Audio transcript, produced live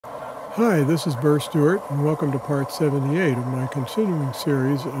Hi, this is Burr Stewart, and welcome to part 78 of my continuing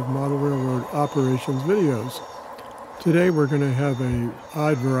series of model railroad operations videos. Today we're going to have an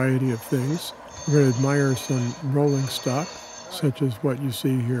odd variety of things. We're going to admire some rolling stock, such as what you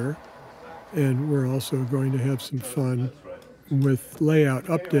see here, and we're also going to have some fun with layout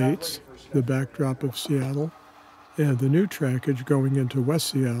updates, the backdrop of Seattle, and the new trackage going into West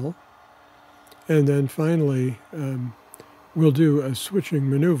Seattle. And then finally, we'll do a switching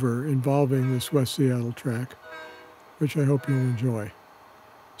maneuver involving this West Seattle track, which I hope you'll enjoy.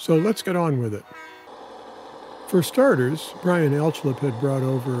 So let's get on with it. For starters, Brian Elchlepp had brought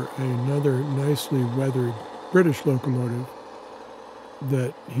over another nicely weathered British locomotive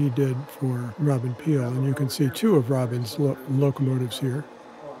that he did for Robin Peel, and you can see two of Robin's locomotives here.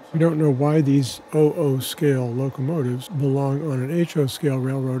 We don't know why these OO scale locomotives belong on an HO scale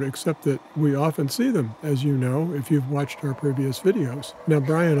railroad, except that we often see them, as you know, if you've watched our previous videos. Now,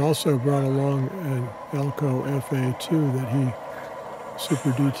 Brian also brought along an Elco FA2 that he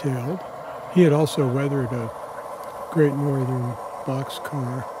super detailed. He had also weathered a Great Northern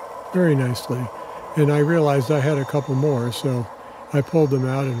boxcar very nicely, and I realized I had a couple more, so I pulled them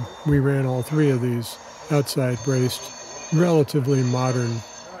out and we ran all three of these outside braced, relatively modern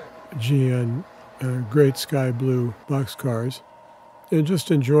GN Great Sky Blue boxcars, and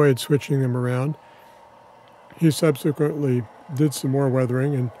just enjoyed switching them around. He subsequently did some more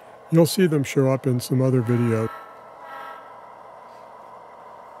weathering, and you'll see them show up in some other videos.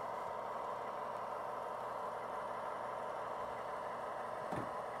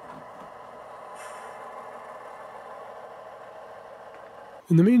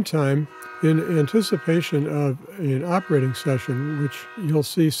 In the meantime, in anticipation of an operating session, which you'll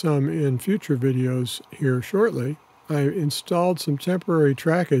see some in future videos here shortly, I installed some temporary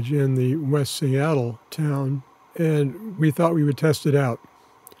trackage in the West Seattle town, and we thought we would test it out.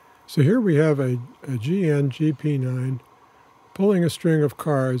 So here we have a GN GP9 pulling a string of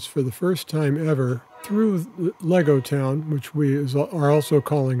cars for the first time ever through Legotown, which we are also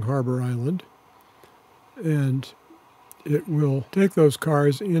calling Harbor Island, and it will take those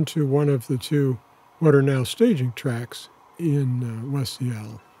cars into one of the two what are now staging tracks in West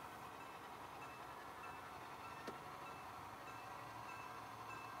Seattle.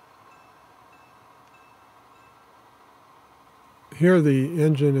 Here the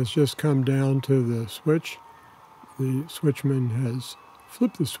engine has just come down to the switch. The switchman has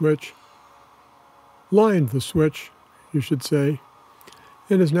flipped the switch, lined the switch, you should say,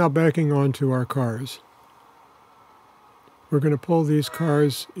 and is now backing onto our cars. We're going to pull these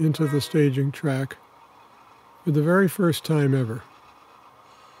cars into the staging track for the very first time ever.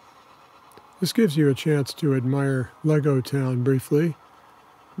 This gives you a chance to admire Legotown briefly.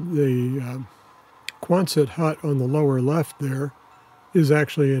 The Quonset hut on the lower left there is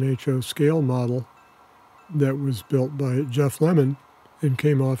actually an HO scale model that was built by Jeff Lemon and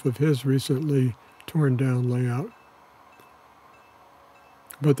came off of his recently torn down layout.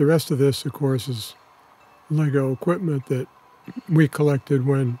 But the rest of this, of course, is Lego equipment that we collected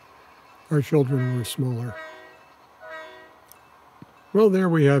when our children were smaller. Well, there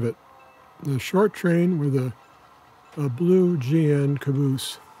we have it. A short train with a blue GN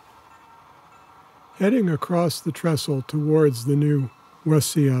caboose heading across the trestle towards the new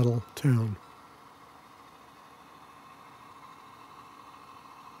West Seattle town.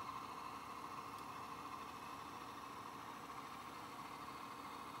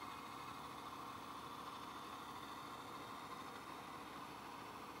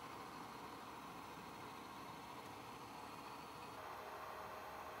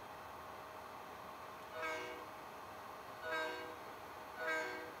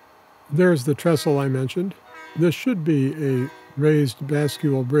 There's the trestle I mentioned. This should be a raised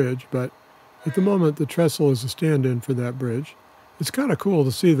bascule bridge, but at the moment the trestle is a stand-in for that bridge. It's kind of cool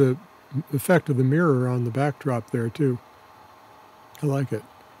to see the effect of the mirror on the backdrop there too. I like it.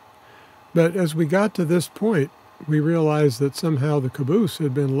 But as we got to this point, we realized that somehow the caboose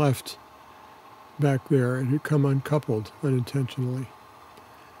had been left back there and had come uncoupled unintentionally.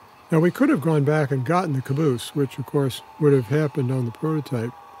 Now we could have gone back and gotten the caboose, which of course would have happened on the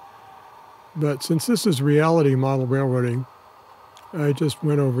prototype. But since this is reality model railroading, I just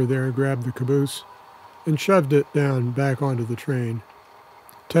went over there and grabbed the caboose and shoved it down back onto the train,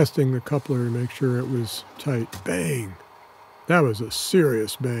 testing the coupler to make sure it was tight. Bang! That was a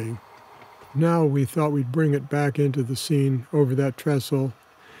serious bang. Now we thought we'd bring it back into the scene over that trestle.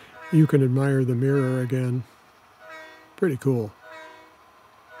 You can admire the mirror again. Pretty cool.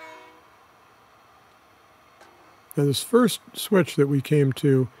 Now this first switch that we came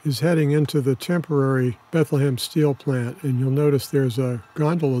to is heading into the temporary Bethlehem steel plant, and you'll notice there's a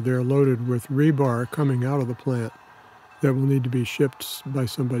gondola there loaded with rebar coming out of the plant that will need to be shipped by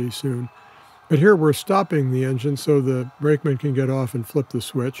somebody soon. But here we're stopping the engine so the brakeman can get off and flip the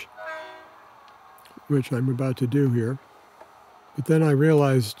switch, which I'm about to do here. But then I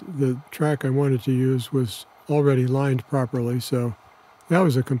realized the track I wanted to use was already lined properly, so that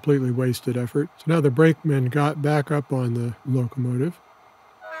was a completely wasted effort. So now the brakeman got back up on the locomotive,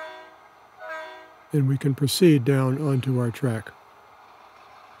 and we can proceed down onto our track.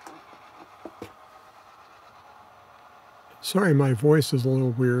 Sorry, my voice is a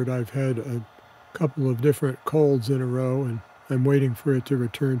little weird. I've had a couple of different colds in a row, and I'm waiting for it to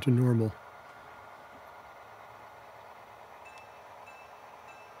return to normal.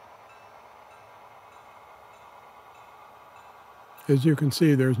 As you can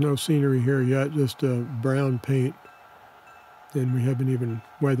see, there's no scenery here yet, just brown paint, and we haven't even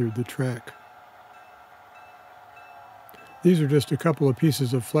weathered the track. These are just a couple of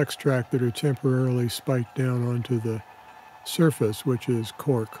pieces of flex track that are temporarily spiked down onto the surface, which is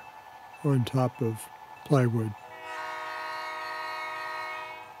cork on top of plywood.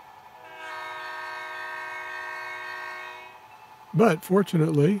 But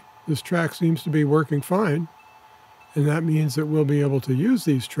fortunately, this track seems to be working fine. And that means that we'll be able to use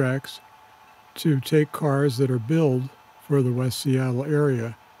these tracks to take cars that are billed for the West Seattle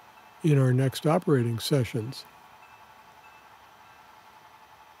area in our next operating sessions.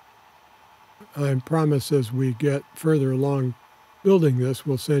 I promise as we get further along building this,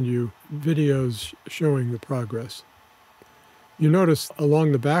 we'll send you videos showing the progress. You notice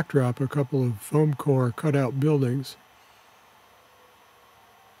along the backdrop a couple of foam core cutout buildings.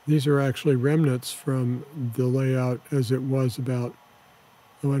 These are actually remnants from the layout as it was about,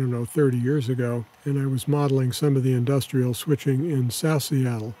 I don't know, 30 years ago, and I was modeling some of the industrial switching in South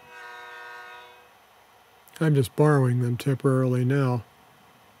Seattle. I'm just borrowing them temporarily now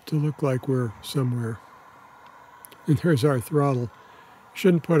to look like we're somewhere. And there's our throttle.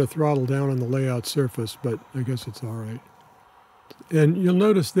 Shouldn't put a throttle down on the layout surface, but I guess it's all right. And you'll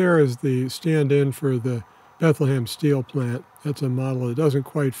notice there is the stand-in for the Bethlehem steel plant. That's a model that doesn't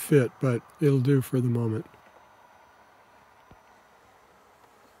quite fit, but it'll do for the moment.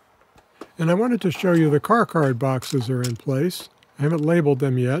 And I wanted to show you the car card boxes are in place. I haven't labeled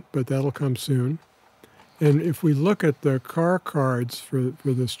them yet, but that'll come soon. And if we look at the car cards for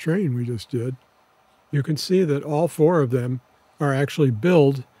this train we just did, you can see that all four of them are actually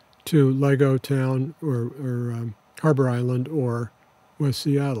billed to Legotown or Harbor Island or West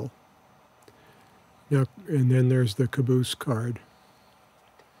Seattle. Now, and then there's the caboose card.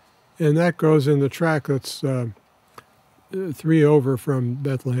 And that goes in the track that's 3 over from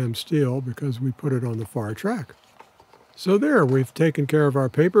Bethlehem Steel because we put it on the far track. So there, we've taken care of our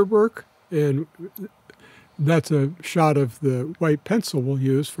paperwork, and that's a shot of the white pencil we'll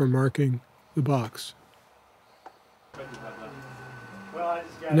use for marking the box.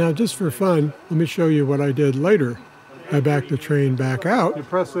 Now, just for fun, let me show you what I did later. I backed the train back out. You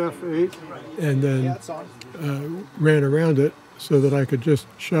press F8. And then ran around it so that I could just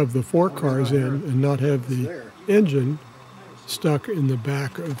shove the 4 cars in and not have the engine stuck in the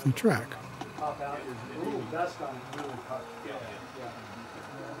back of the track.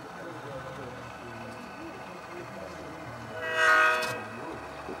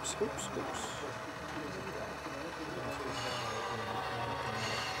 Oops, oops, oops.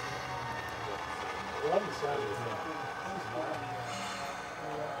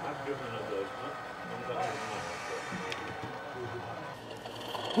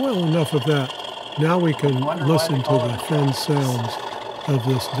 Well, enough of that. Now we can listen to the fun sounds of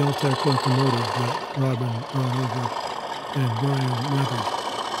this Deltec locomotive that Robin brought over and Brian weathered.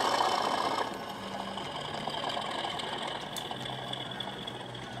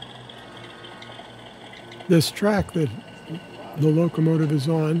 This track that the locomotive is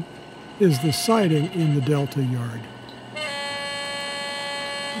on is the siding in the Delta yard.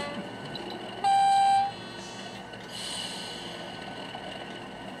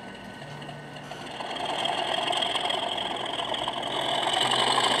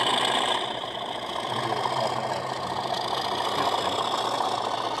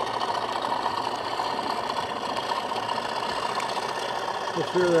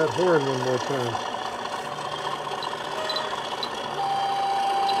 Let's hear that horn one more time.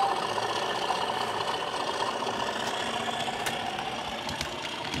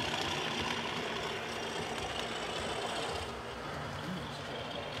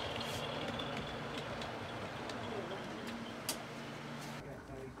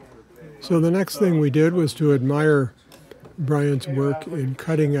 So the next thing we did was to admire Brian's work in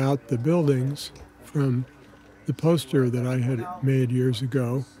cutting out the buildings from the poster that I had made years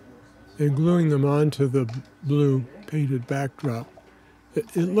ago and gluing them onto the blue painted backdrop.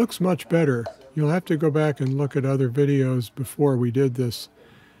 It looks much better. You'll have to go back and look at other videos before we did this.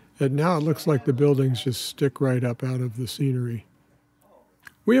 And now it looks like the buildings just stick right up out of the scenery.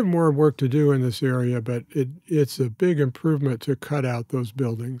 We have more work to do in this area, but it's a big improvement to cut out those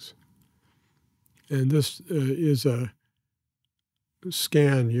buildings. And this is a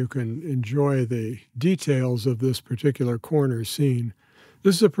scan. You can enjoy the details of this particular corner scene.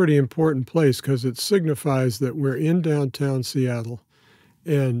 This is a pretty important place because it signifies that we're in downtown Seattle,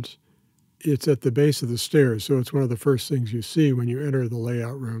 and it's at the base of the stairs, so it's one of the first things you see when you enter the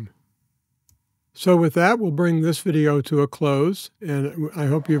layout room. So with that, we'll bring this video to a close, and I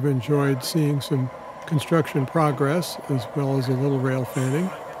hope you've enjoyed seeing some construction progress as well as a little rail fanning.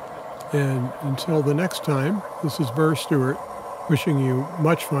 And until the next time, this is Burr Stewart wishing you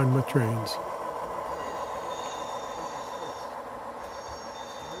much fun with trains.